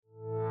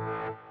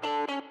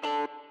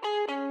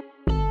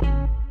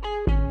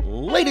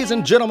Ladies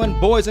and gentlemen,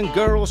 boys and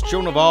girls,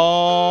 children of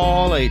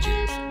all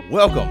ages,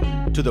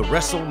 welcome to the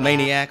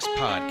WrestleManiacs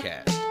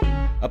Podcast,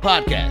 a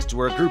podcast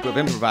where a group of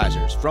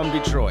improvisers from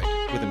Detroit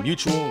with a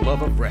mutual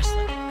love of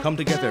wrestling come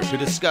together to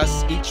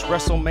discuss each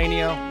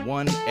WrestleMania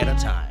one at a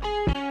time.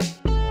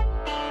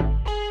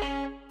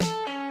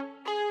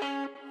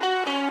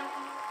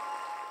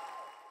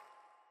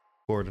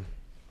 Gordon.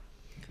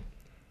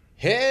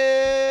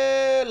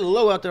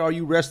 Hello out there, all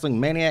you wrestling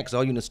maniacs,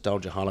 all you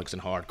nostalgiaholics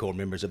and hardcore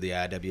members of the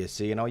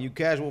IWC, and all you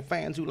casual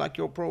fans who like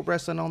your pro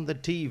wrestling on the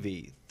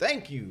TV.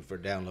 Thank you for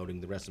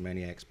downloading the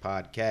WrestleManiacs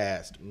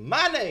Podcast.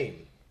 My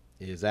name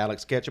is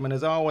Alex Ketchum, and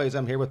as always,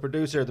 I'm here with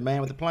producer, the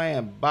man with the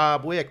plan,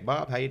 Bob Wick.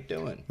 Bob, how you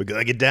doing? We're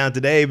gonna get down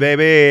today,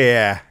 baby.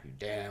 You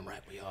damn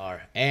right we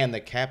are. And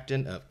the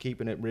captain of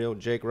Keeping It Real,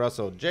 Jake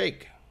Russell.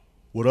 Jake.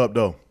 What up,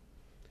 though?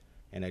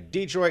 And a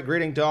Detroit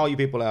greeting to all you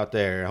people out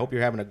there. I hope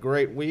you're having a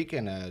great week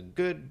and a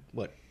good,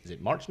 what, is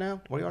it March now?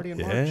 Are we already in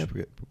March?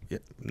 Yeah.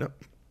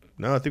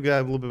 No, I think we got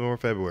a little bit more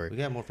February. We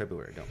got more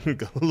February, don't we?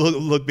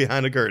 look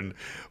behind the curtain.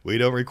 We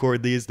don't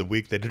record these the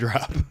week they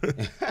drop.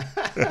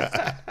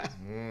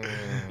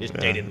 Just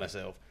dated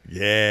myself.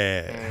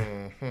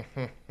 Yeah.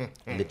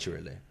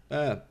 Literally.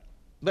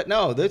 But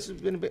no, this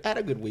has been had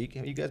a good week.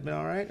 Have you guys been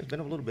all right? It's been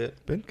a little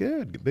bit. Been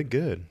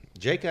good.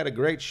 Jake had a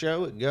great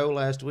show at Go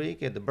last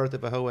week at the Birth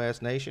of a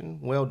Ho-Ass Nation.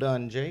 Well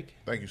done, Jake.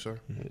 Thank you, sir.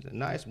 It was a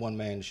nice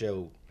one-man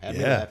show. Had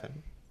me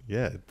laughing.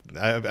 Yeah,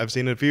 I've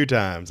seen it a few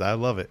times. I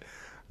love it.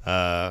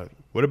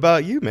 What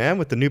about you, man,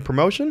 with the new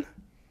promotion?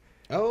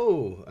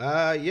 Oh,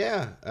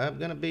 yeah. I'm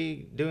going to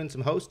be doing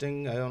some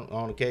hosting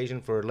on occasion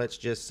for Let's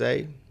Just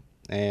Say.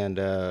 And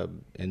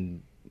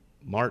in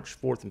March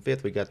 4th and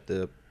 5th, we got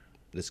the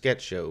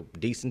sketch show,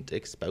 Decent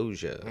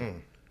Exposure.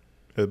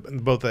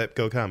 Both at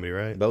Go Comedy,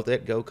 right? Both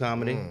at Go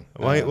Comedy.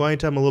 Why don't you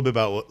tell me a little bit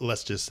about what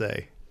Let's Just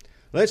Say?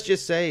 Let's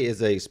Just Say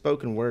is a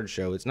spoken word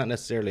show. It's not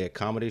necessarily a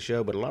comedy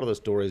show, but a lot of those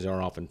stories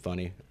are often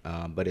funny.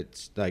 But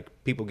it's like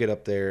people get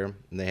up there,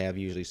 and they have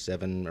usually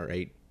 7 or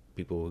 8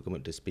 people who come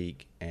up to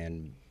speak,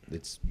 and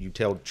you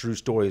tell true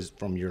stories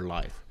from your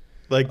life.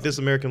 Like This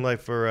American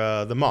Life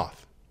for The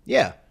Moth.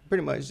 Yeah,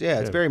 pretty much. Yeah,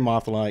 it's very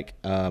Moth-like.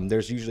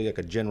 There's usually like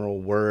a general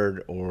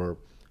word or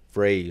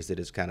phrase that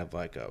is kind of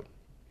like a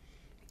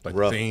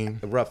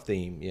rough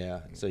theme,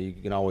 yeah. So you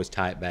can always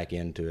tie it back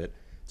into it.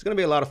 It's going to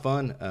be a lot of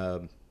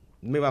fun.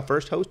 Maybe my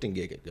first hosting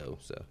gig at Go.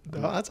 So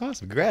that's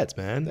awesome. Congrats,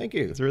 man. Thank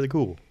you. It's really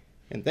cool.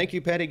 And thank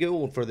you, Patty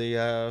Gould, for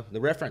the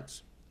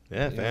reference.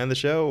 Yeah, fan of the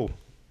show.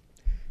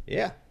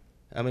 Yeah.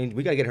 I mean,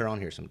 we got to get her on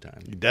here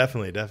sometime.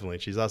 Definitely.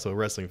 She's also a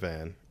wrestling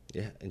fan.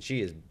 Yeah, and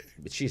she's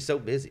so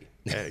busy.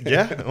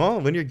 Yeah, well,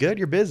 when you're good,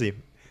 you're busy.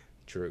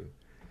 True.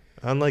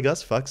 Unlike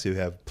us fucks who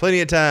have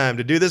plenty of time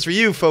to do this for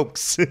you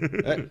folks.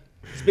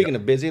 Speaking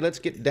of busy, let's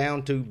get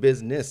down to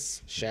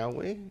business, shall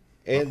we?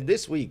 And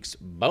this week's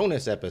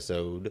bonus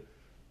episode.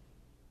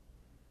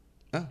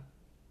 Oh,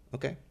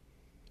 okay.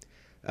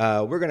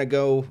 We're going to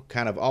go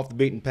kind of off the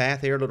beaten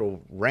path here. A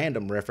little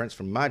random reference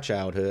from my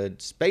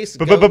childhood. Space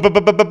Ghost.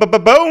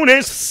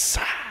 Bonus!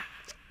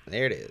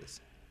 There it is.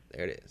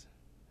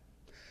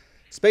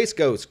 Space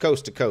Ghost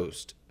Coast to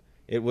Coast.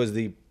 It was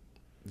the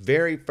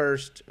very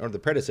first, or the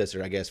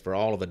predecessor, I guess, for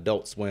all of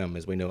Adult Swim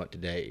as we know it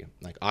today.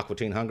 Like Aqua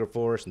Teen Hunger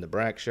Force and The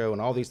Brak Show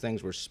and all these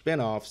things were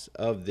spin-offs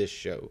of this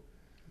show.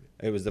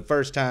 It was the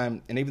first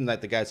time, and even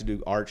like the guys who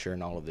do Archer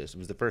and all of this, it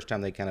was the first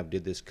time they kind of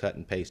did this cut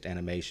and paste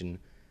animation,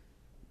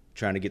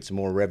 trying to get some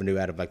more revenue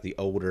out of like the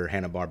older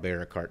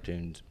Hanna-Barbera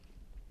cartoons.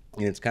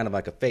 And it's kind of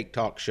like a fake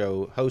talk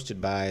show hosted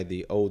by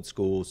the old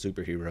school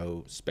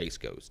superhero Space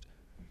Ghost.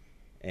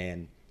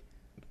 And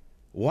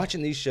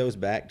watching these shows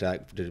back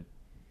to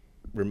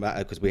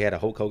because we had a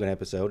Hulk Hogan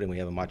episode and we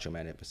have a Macho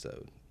Man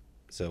episode.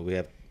 So we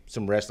have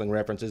some wrestling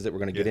references that we're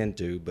going to get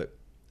into, but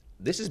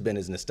this has been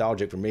as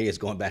nostalgic for me as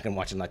going back and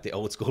watching like the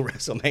old school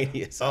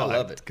WrestleManias. I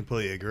love it.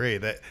 Completely agree.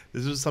 That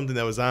this was something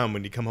that was on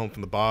when you come home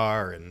from the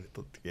bar, and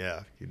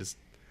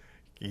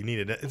you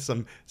needed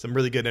some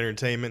really good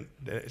entertainment,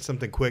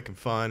 something quick and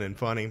fun and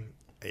funny.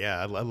 Yeah,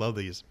 I love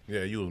these.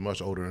 Yeah, you was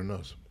much older than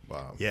us,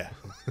 Bob. Yeah.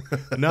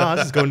 No, I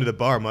was just going to the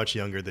bar much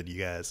younger than you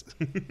guys.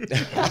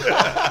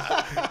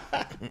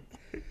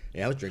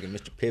 Yeah, I was drinking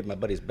Mr. Pibb in my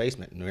buddy's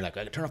basement, and we were like,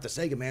 I can turn off the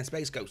Sega, man.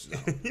 Space Ghost is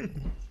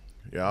on.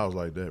 Yeah, I was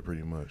like that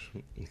pretty much.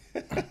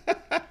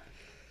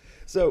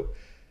 So,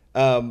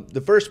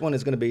 the first one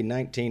is going to be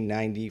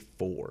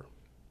 1994.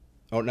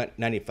 Or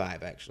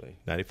 95, actually.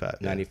 95.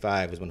 Yeah.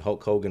 95 is when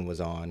Hulk Hogan was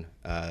on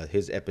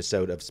his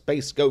episode of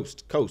Space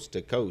Ghost Coast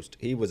to Coast.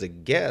 He was a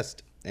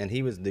guest, and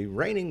he was the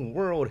reigning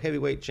world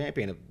heavyweight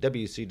champion of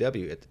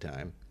WCW at the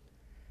time.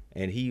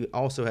 And he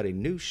also had a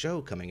new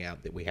show coming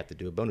out that we have to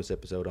do a bonus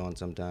episode on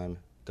sometime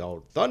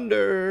called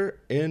Thunder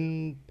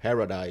in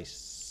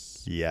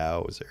Paradise.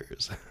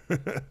 Yowzers. You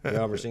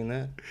ever seen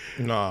that?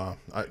 Nah,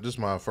 this is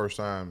my first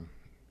time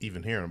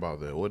even hearing about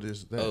that. What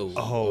is that?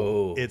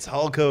 Oh, it's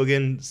Hulk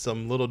Hogan,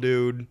 some little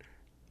dude,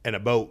 and a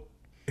boat.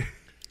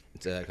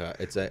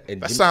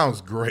 That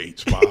sounds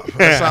great, Bob.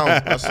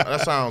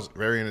 That sounds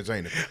very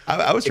entertaining.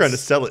 I was trying to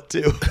sell it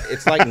too.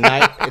 It's like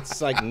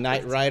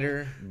Knight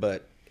Rider,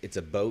 but it's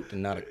a boat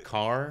and not a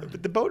car.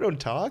 But the boat don't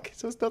talk,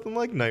 so it's nothing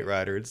like Knight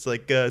Rider. It's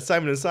like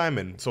Simon and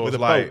Simon So with it's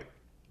a like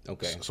boat.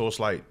 Okay. So it's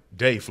like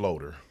Day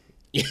Floater.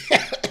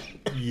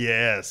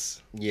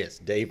 Yes, Yes,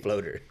 Dave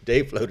Floater.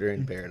 Dave Floater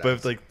in Paradise. but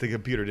if like the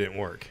computer didn't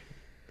work.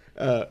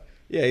 Yeah,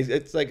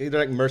 it's like they're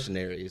like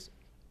mercenaries.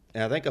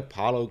 And I think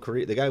Apollo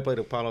Creed, the guy who played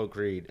Apollo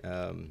Creed,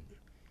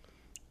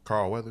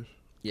 Carl Weathers.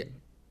 yeah,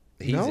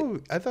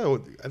 I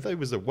thought he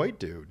was a white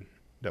dude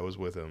that was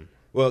with him.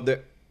 Well,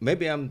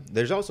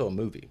 there's also a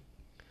movie.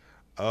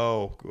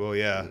 Oh, well,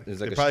 yeah.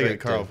 It's like They a probably got straight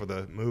Carl to- for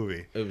the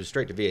movie It was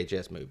straight to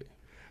VHS movie.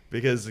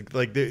 because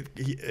like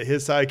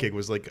his sidekick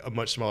was like a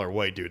much smaller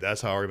white dude.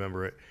 That's how I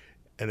remember it.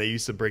 And they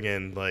used to bring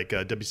in like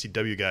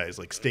WCW guys,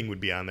 like Sting would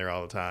be on there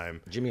all the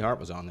time. Jimmy Hart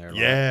was on there. right?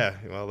 Yeah,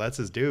 well, that's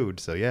his dude.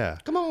 So yeah,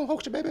 Come on,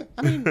 Hulkster baby.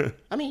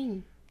 I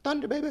mean,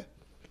 Thunder baby.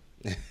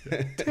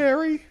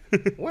 Terry.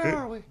 Where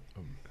are we?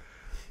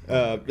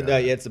 But no,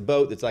 yeah, it's a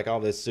boat that's like all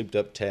this souped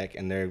up tech,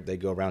 and they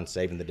go around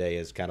saving the day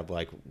as kind of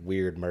like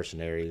weird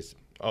mercenaries.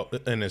 Oh,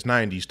 and it's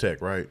 90s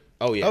tech, right?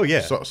 Oh yeah. Oh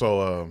yeah.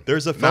 So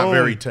There's a not phone.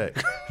 very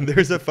tech.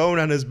 There's a phone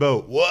on his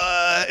boat.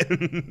 What?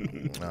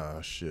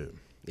 Ah, shit.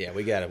 Yeah,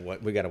 we gotta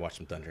watch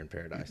some Thunder in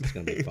Paradise. It's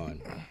gonna be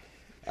fun.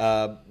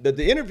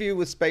 The interview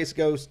with Space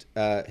Ghost,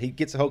 he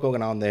gets Hulk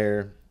Hogan on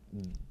there.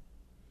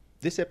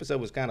 This episode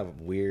was kind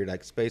of weird.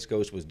 Like Space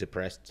Ghost was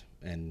depressed,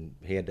 and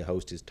he had to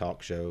host his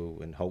talk show,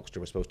 and Hulkster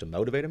was supposed to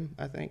motivate him,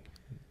 I think.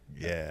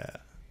 Yeah.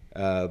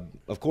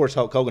 Of course,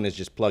 Hulk Hogan is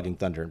just plugging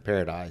Thunder in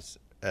Paradise.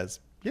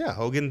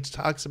 Hogan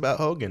talks about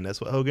Hogan.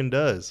 That's what Hogan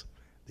does.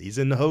 He's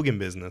in the Hogan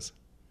business.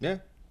 Yeah.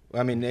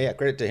 I mean, yeah,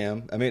 credit to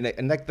him. I mean,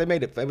 and like they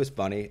made it was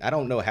funny. I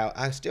don't know how,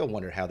 I still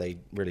wonder how they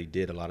really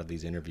did a lot of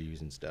these interviews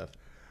and stuff.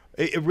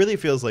 It really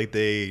feels like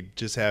they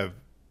just have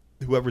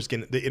whoever's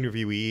getting the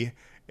interviewee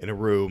in a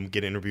room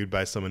get interviewed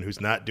by someone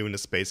who's not doing the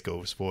Space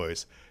Ghost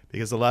voice,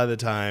 because a lot of the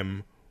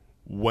time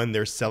when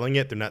they're selling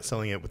it, they're not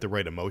selling it with the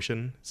right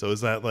emotion. So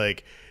it's not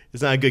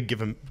a good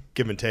give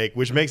and take,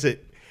 which makes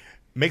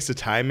the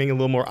timing a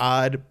little more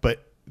odd,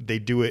 but they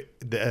do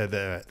it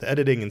the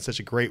editing in such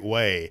a great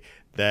way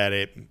that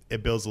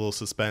it builds a little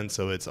suspense.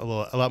 So it's a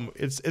lot.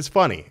 It's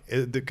funny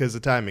because the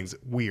timing's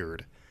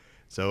weird,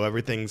 so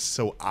everything's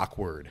so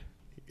awkward,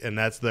 and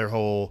that's their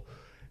whole.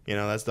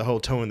 That's the whole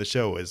tone of the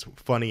show is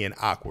funny and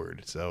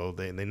awkward. So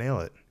they nail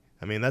it.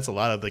 I mean, that's a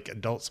lot of like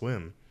Adult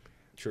Swim.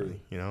 True.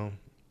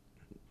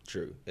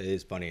 True. It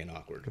is funny and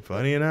awkward.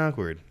 Funny and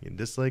awkward.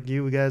 Just like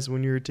you guys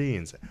when you were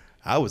teens.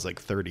 I was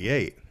like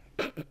 38.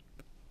 Sorry,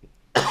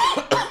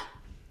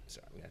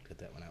 we gotta cut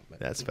that one out. But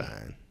That's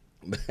fine.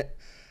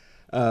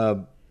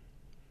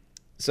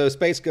 So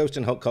Space Ghost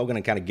and Hulk Hogan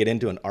kind of get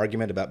into an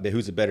argument about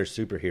who's a better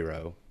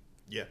superhero,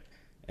 Yeah.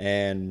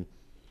 and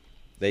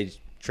they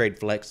trade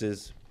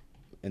flexes,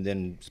 and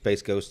then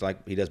Space Ghost,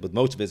 like he does with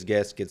most of his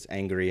guests, gets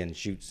angry and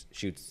shoots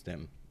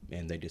them,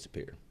 and they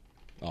disappear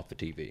off the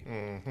TV.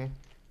 Mm-hmm.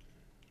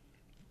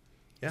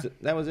 Yeah. So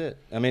that was it.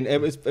 I mean,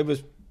 it was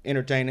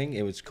entertaining.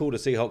 It was cool to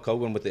see Hulk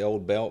Hogan with the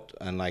old belt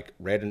and the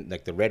red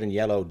and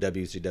yellow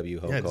WCW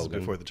Hulk Yeah, this is Hogan.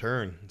 before the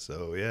turn.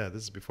 So yeah,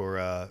 this is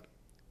before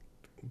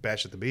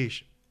Bash at the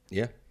Beach.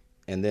 Yeah,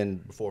 and then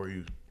Before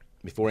you.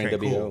 before became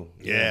NWO, cool.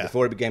 Yeah.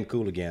 before it became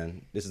cool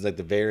again. This is like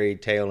the very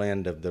tail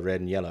end of the red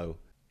and yellow.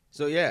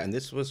 So yeah, and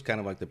this was kind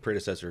of like the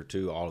predecessor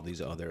to all of these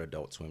other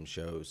Adult Swim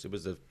shows. It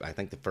was I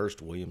think the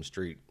first William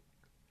Street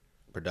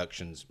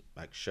Productions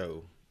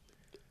show.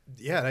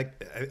 Yeah,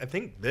 I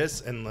think this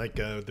and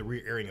the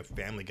re-airing of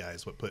Family Guy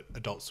is what put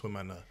Adult Swim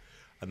on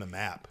the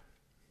map.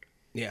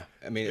 Yeah,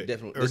 I mean, it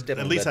definitely. Or This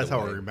definitely at least led that's the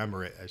how I way.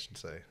 remember it. I should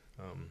say.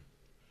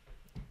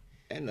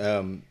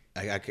 And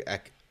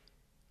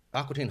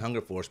Aqua Teen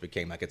Hunger Force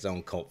became like its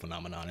own cult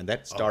phenomenon, and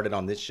that started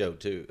on this show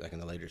too, like in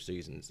the later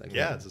seasons.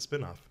 Yeah, it's a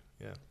spinoff.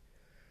 Yeah.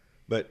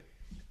 But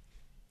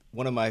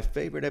one of my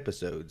favorite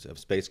episodes of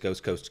Space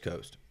Ghost Coast to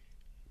Coast,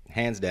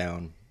 hands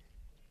down,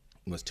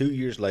 was 2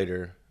 years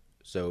later.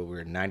 So we're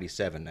in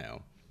 97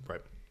 now.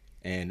 Right.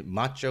 And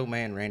Macho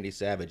Man Randy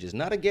Savage is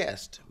not a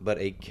guest, but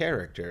a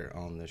character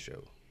on the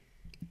show.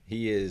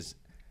 He is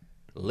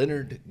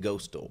Leonard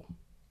Ghostal,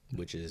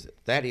 which is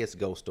Thaddeus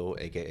Ghostal,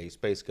 a.k.a.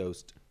 Space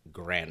Ghost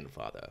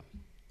grandfather.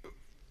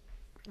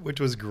 Which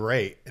was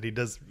great. And he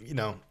does,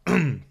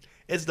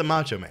 it's the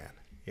Macho Man.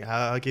 Yeah,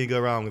 how can you go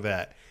wrong with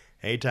that?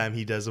 Anytime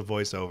he does a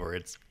voiceover,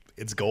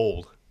 it's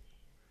gold.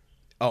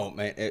 Oh,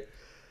 man. It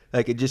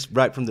just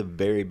right from the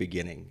very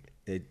beginning.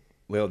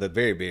 The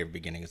very, very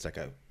beginning, it's like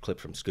a clip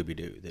from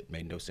Scooby-Doo that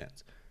made no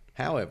sense.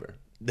 However,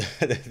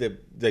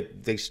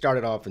 they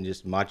started off and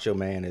just Macho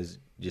Man is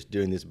just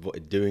doing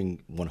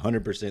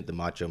 100% the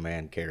Macho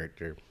Man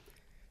character.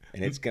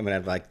 And it's coming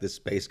out of this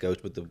Space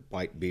Ghost with the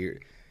white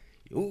beard.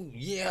 Oh,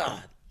 yeah.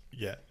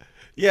 Yeah.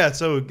 Yeah,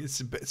 so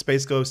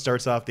Space Ghost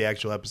starts off the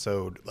actual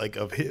episode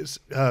of his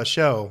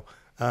show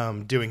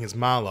doing his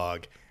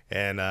monologue,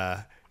 and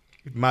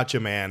Macho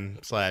Man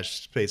 /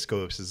 Space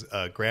Ghost's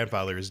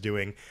grandfather is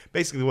doing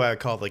basically what I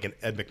call an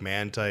Ed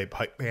McMahon type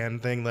hype man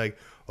thing.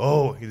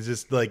 He's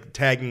just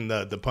tagging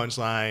the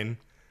punchline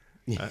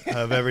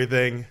of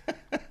everything.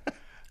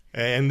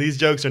 And these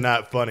jokes are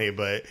not funny,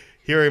 but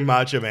hearing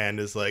Macho Man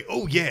is like,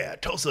 oh yeah,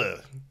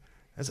 Tulsa.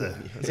 That's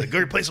a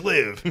great place to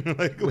live.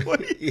 Like,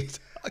 what are you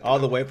talking All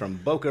the way from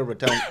Boca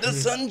Raton, the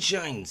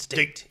Sunshine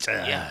State.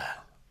 State. Yeah.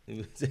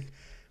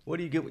 What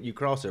do you get when you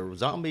cross a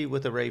zombie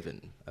with a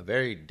raven? A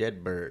very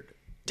dead bird.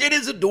 Dead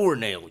as a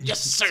doornail. Yes,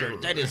 sir.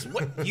 That is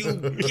what you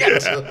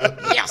get.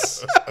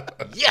 Yes.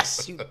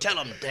 Yes, you tell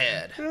him,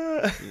 Dad.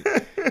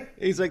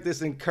 He's like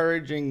this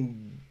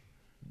encouraging,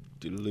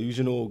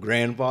 delusional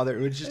grandfather.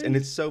 And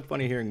it's so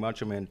funny hearing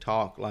Macho Man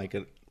talk like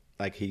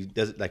he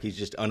does, like he's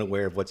just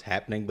unaware of what's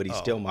happening, but he's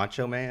still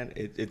Macho Man.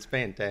 It's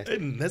fantastic.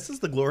 And this is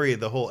the glory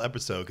of the whole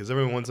episode, because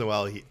every once in a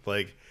while, he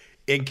like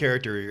in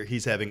character,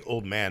 he's having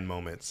old man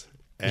moments,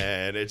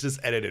 and it's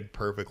just edited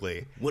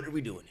perfectly. What are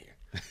we doing here?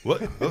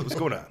 What's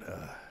going on?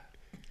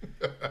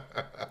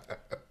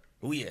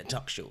 Oh yeah,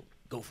 talk show.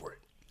 Go for it.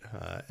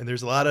 And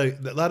there's a lot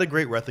of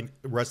great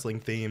wrestling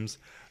themes.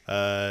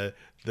 The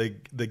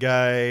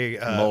guy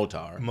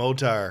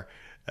Moltar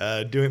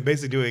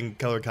doing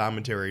color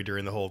commentary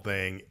during the whole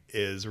thing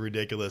is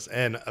ridiculous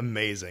and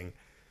amazing.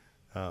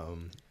 Yeah.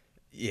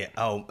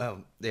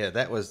 Yeah.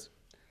 That was.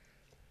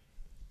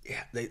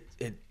 Yeah.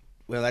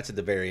 Well, that's at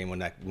the very end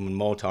when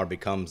Moltar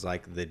becomes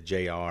like the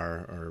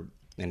JR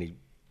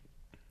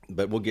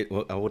But we'll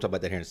talk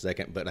about that here in a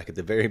second. But like at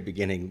the very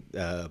beginning,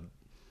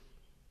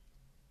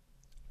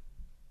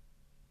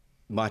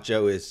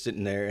 Macho is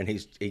sitting there and he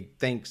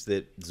thinks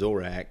that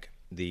Zorak,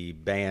 the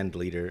band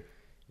leader,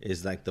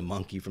 is like the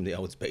monkey from the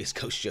old Space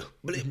Coast show.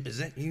 Blimp, is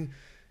that you?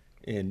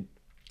 And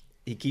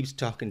he keeps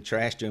talking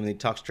trash to him. And he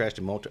talks trash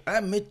to Moltar. I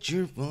met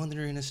your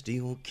father in a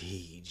steel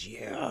cage.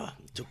 Yeah,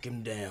 took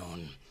him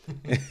down.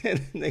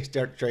 And they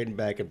start trading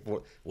back and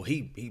forth. Well,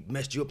 he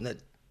messed you up in that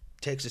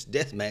Texas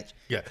death match.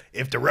 Yeah,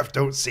 if the ref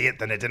don't see it,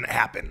 then it didn't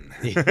happen.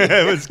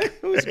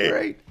 It was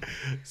great.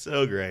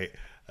 So great.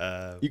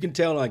 You can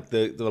tell like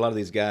a lot of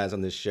these guys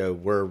on this show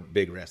were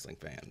big wrestling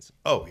fans.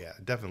 Oh yeah,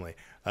 definitely.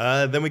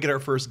 Then we get our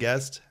first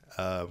guest,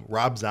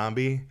 Rob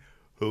Zombie,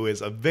 who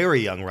is a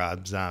very young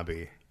Rob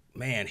Zombie.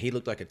 Man, he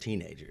looked like a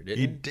teenager,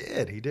 didn't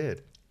he? He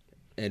did.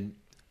 And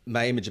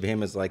my image of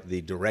him is like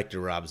the director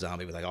Rob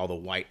Zombie with like all the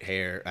white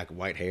hair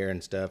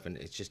and stuff, and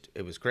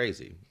it was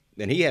crazy.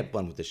 And he had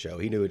fun with the show.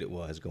 He knew what it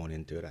was going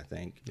into it, I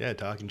think. Yeah,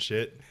 talking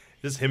shit.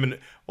 Just him and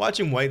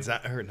watching Rob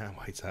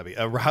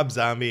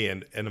Zombie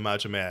and the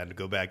Macho Man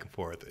go back and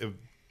forth.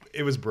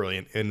 It was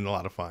brilliant and a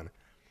lot of fun.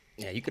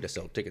 Yeah, you could have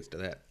sold tickets to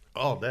that.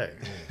 All day.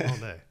 All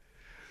day.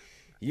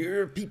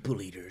 You're a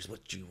people eater is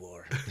what you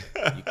are.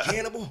 You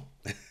cannibal.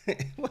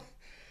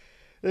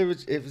 It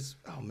was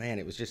oh man,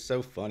 it was just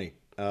so funny.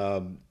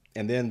 And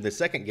then the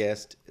second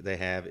guest they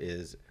have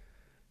is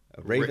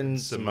Raven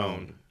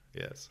Simone.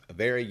 Yes. A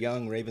very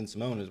young Raven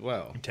Simone as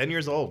well. 10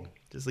 years old.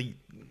 Just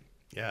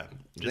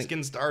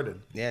getting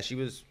started. Yeah,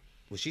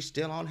 was she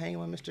still on Hanging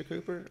with Mr.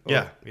 Cooper?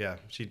 Or? Yeah.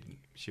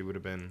 She would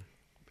have been.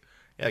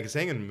 Yeah, because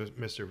Hanging with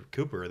Mr.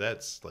 Cooper,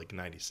 that's like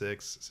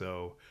 96.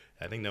 So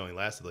I think that only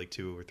lasted like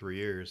 2 or 3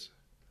 years.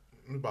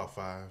 About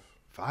 5.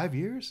 5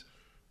 years?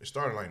 It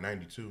started like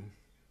 92.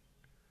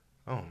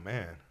 Oh,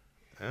 man.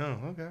 Oh,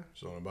 okay.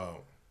 So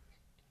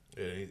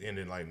it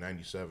ended like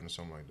 97 or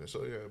something like that.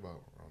 So yeah,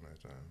 about around that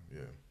time.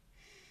 Yeah.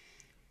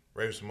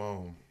 Raven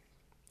Simone,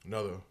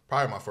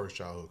 probably my first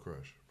childhood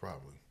crush,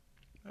 probably.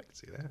 I can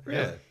see that.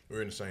 Really? Yeah.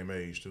 We're in the same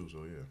age too,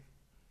 so yeah.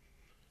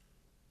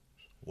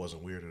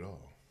 Wasn't weird at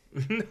all.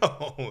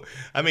 No.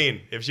 I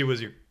mean, if she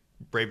was your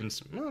Raven,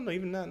 no,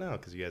 even not now,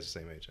 because you guys are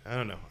the same age. I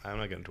don't know. I'm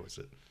not going to twist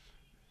it.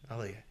 I'll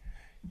let you.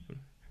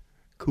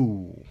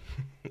 Cool.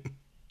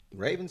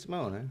 Raven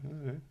Simone, huh?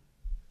 All right.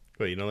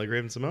 Wait, you don't like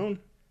Raven Simone?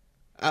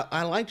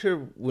 I liked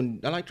her on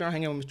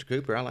Hanging Out with Mr.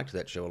 Cooper. I liked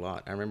that show a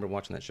lot. I remember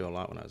watching that show a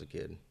lot when I was a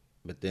kid.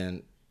 But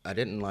then I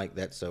didn't like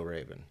That's So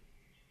Raven.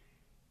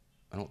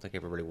 I don't think I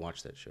ever really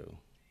watched that show.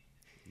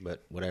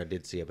 But what I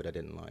did see of it, I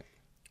didn't like.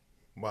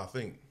 Well,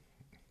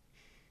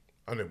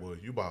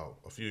 you about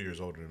a few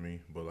years older than me,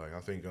 but like I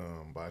think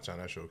by the time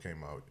that show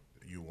came out,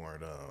 you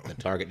weren't the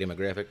target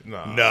demographic. No,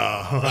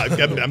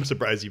 I'm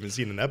surprised you've even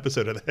seen an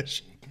episode of that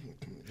show.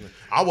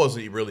 I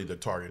wasn't really the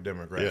target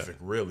demographic,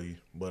 really,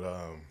 but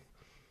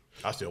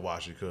I still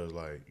watch it because,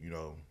 like, you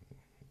know,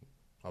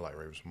 I like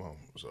Raven Simone,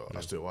 so I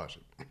still watch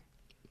it.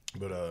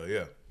 But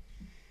yeah.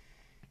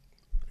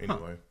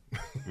 Anyway,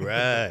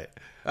 Right.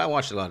 I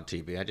watched a lot of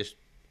TV. I just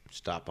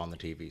stop on the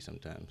TV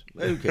sometimes.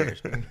 Who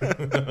cares?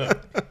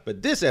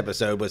 But this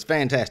episode was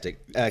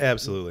fantastic.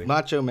 Absolutely.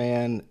 Macho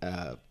Man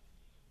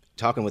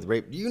talking with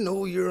Raven. You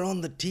know you're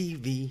on the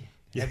TV.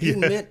 Have you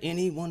met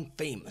anyone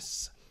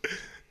famous?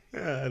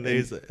 And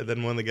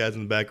then one of the guys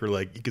in the back were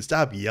like, "You can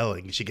stop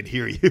yelling. She can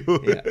hear you."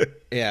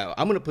 Yeah.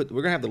 We're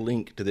gonna have the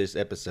link to this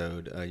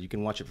episode. You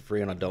can watch it for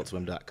free on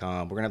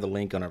AdultSwim.com. We're gonna have the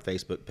link on our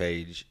Facebook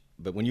page.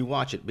 But when you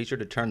watch it, be sure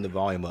to turn the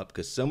volume up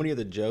because so many of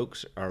the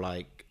jokes are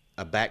like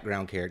a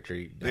background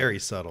character, Very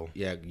subtle.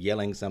 Yeah,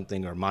 yelling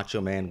something or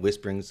Macho Man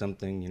whispering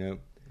something. You know,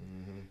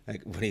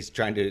 like when he's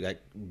trying to like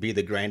be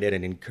the granddad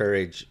and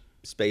encourage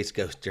Space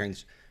Ghost during.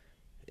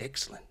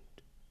 Excellent.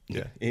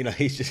 Yeah. You know,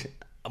 he's just.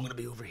 I'm gonna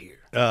be over here.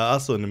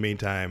 Also, in the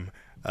meantime,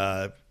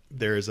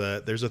 there's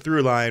a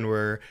through line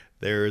where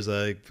there's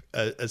a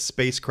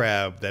space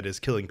crab that is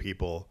killing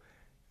people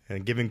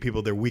and giving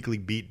people their weekly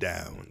beat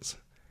downs.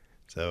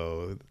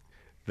 So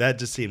that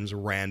just seems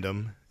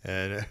random.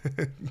 And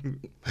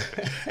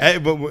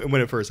but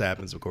when it first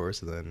happens, of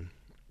course, and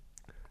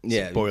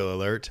then spoiler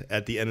alert,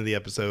 at the end of the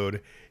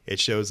episode, it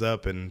shows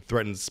up and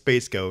threatens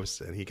Space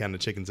Ghost, and he kind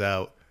of chickens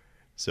out.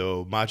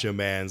 So Macho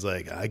Man's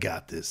like, I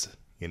got this.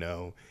 You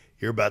know,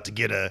 you're about to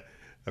get a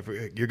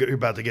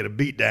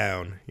beat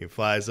down. He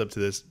flies up to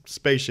this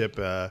spaceship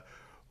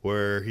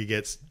where he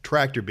gets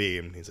tractor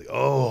beam. He's like,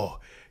 oh,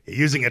 you're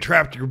using a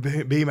tractor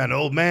beam on an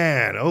old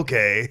man.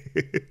 Okay.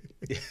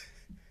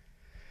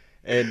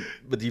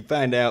 But you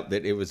find out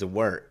that it was a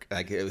work.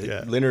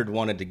 Leonard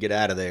wanted to get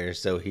out of there,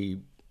 so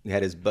he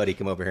had his buddy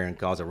come over here and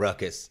cause a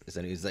ruckus.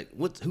 And he's like,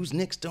 who's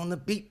next on the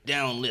beat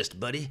down list,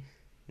 buddy?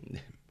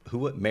 Who?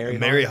 What?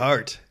 Mary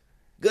Hart.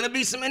 Gonna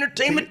be some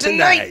entertainment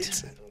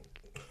tonight.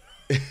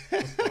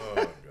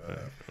 Oh,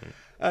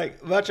 God.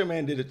 Macho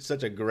Man did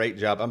such a great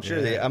job. I'm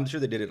sure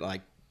they did it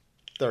like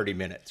 30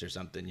 minutes or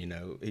something. You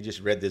know, he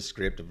just read this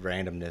script of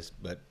randomness,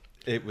 but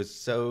it was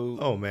so.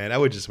 Oh man, I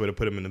would have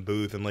put him in the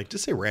booth and like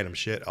just say random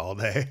shit all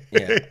day.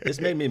 Yeah, this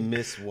made me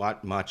miss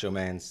Macho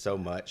Man so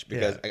much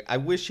because I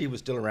wish he was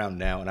still around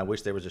now, and I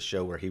wish there was a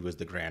show where he was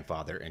the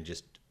grandfather and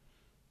just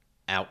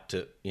out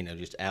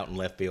in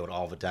left field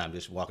all the time,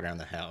 just walking around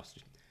the house.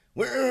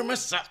 Where are my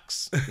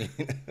socks?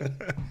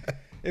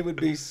 It would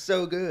be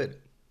so good.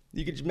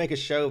 You could just make a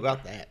show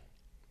about that.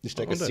 Just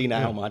like a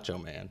senile Macho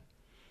Man.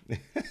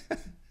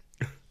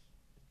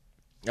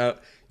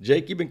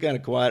 Jake, you've been kind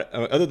of quiet.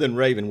 Other than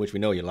Raven, which we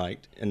know you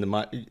liked, and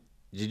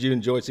did you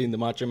enjoy seeing the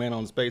Macho Man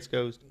on Space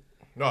Ghost?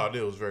 No, I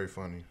did. It was very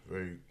funny.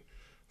 Very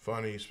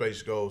funny.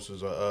 Space Ghost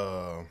is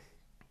a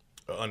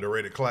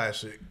underrated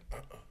classic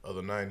of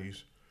the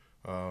 90s.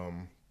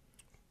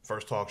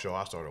 First talk show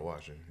I started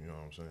watching. You know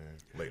what I'm saying?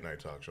 Late night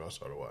talk show I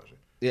started watching.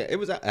 Yeah, it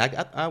was.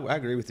 I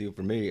agree with you.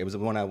 For me, it was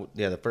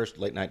the first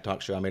late night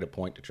talk show I made a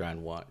point to try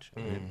and watch.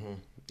 Mm-hmm.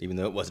 Even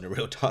though it wasn't a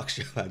real talk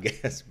show, I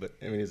guess. But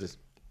I mean, it's just.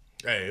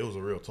 Hey, it was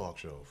a real talk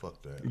show.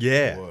 Fuck that.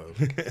 Yeah. It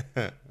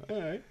was.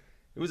 All right.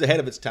 It was ahead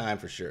of its time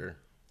for sure.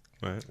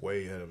 Right.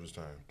 Way ahead of its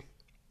time.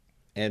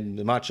 And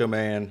the Macho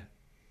Man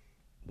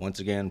once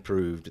again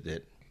proved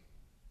that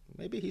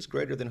maybe he's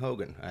greater than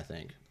Hogan, I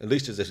think. At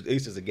least as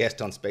a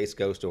guest on Space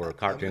Ghost or a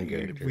cartoon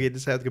character. We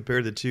just have to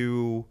compare the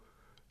two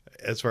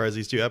as far as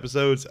these two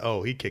episodes.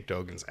 Oh, he kicked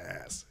Hogan's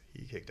ass.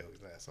 He kicked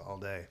Hogan's ass all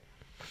day.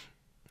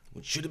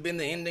 Which should have been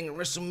the ending of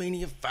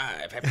WrestleMania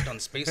 5, happened on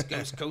Space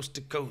Ghost Coast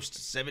to Coast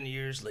 7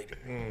 years later.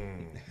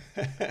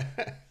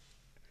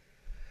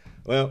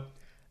 Well,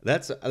 I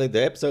think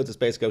the episodes of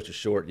Space Ghost are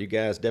short. You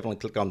guys definitely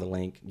click on the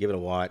link, give it a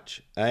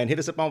watch, and hit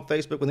us up on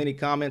Facebook with any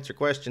comments or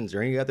questions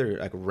or any other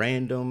like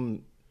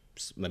random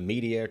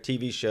media,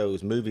 TV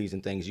shows, movies,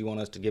 and things you want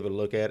us to give it a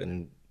look at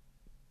and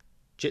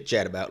chit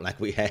chat about, like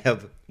we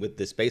have with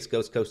the Space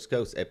Ghost Coast to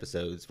Coast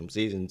episodes from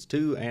seasons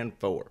 2 and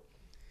 4.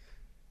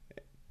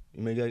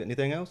 You got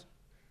anything else?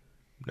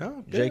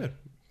 No, Jake.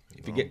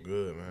 good.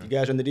 Good, man. If you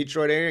guys are in the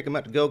Detroit area, come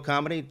out to Go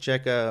Comedy.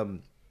 Check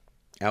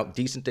out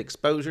Decent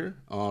Exposure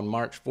on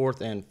March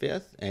 4th and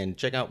 5th, and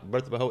check out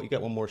Birth of a Whole. You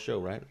got one more show,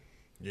 right?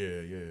 Yeah.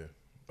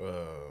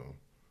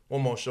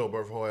 One more show,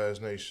 Birth of a Whole Ass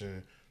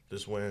Nation.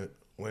 This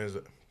Wednesday.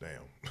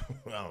 Damn,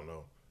 I don't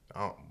know.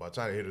 By the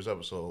time they hear this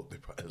episode,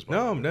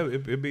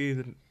 it'd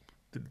be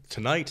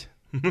tonight.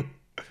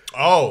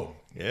 Oh,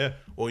 yeah.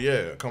 Well,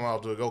 yeah. Come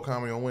out to Go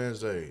Comedy on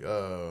Wednesday.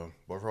 Birth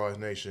of a Whole Ass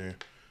Nation,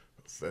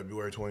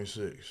 February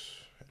 26th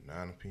at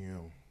 9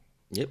 p.m.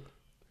 Yep.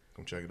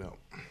 Come check it out.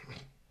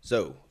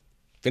 So,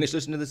 finish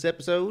listening to this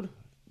episode.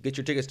 Get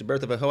your tickets to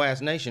Birth of a Whole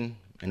Ass Nation.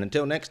 And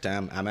until next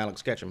time, I'm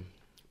Alex Ketchum.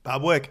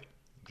 Bob Wick.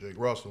 Jake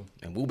Russell.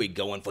 And we'll be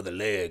going for the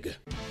leg.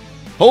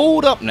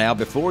 Hold up now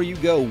before you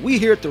go. We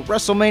here at the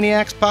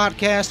WrestleManiacs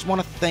podcast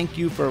want to thank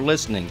you for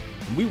listening.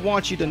 We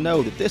want you to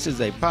know that this is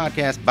a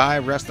podcast by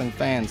wrestling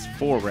fans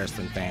for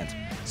wrestling fans.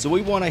 So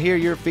we want to hear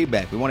your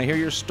feedback. We want to hear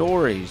your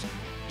stories,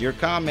 your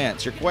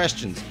comments, your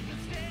questions,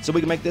 so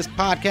we can make this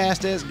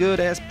podcast as good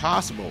as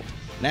possible.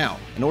 Now,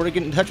 in order to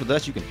get in touch with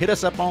us, you can hit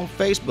us up on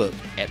Facebook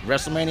at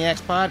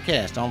WrestleManiacs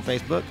Podcast on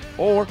Facebook,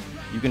 or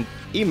you can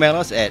email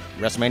us at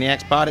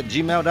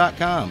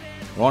WrestleManiacsPod@gmail.com,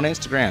 or on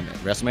Instagram at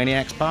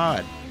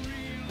WrestleManiacsPod.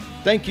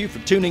 Thank you for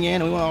tuning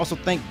in. We want to also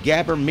thank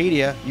Gabber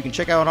Media. You can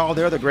check out all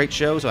their other great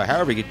shows, or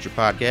however you get your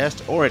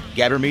podcast, or at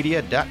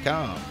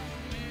gabbermedia.com.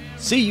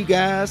 See you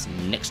guys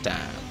next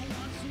time.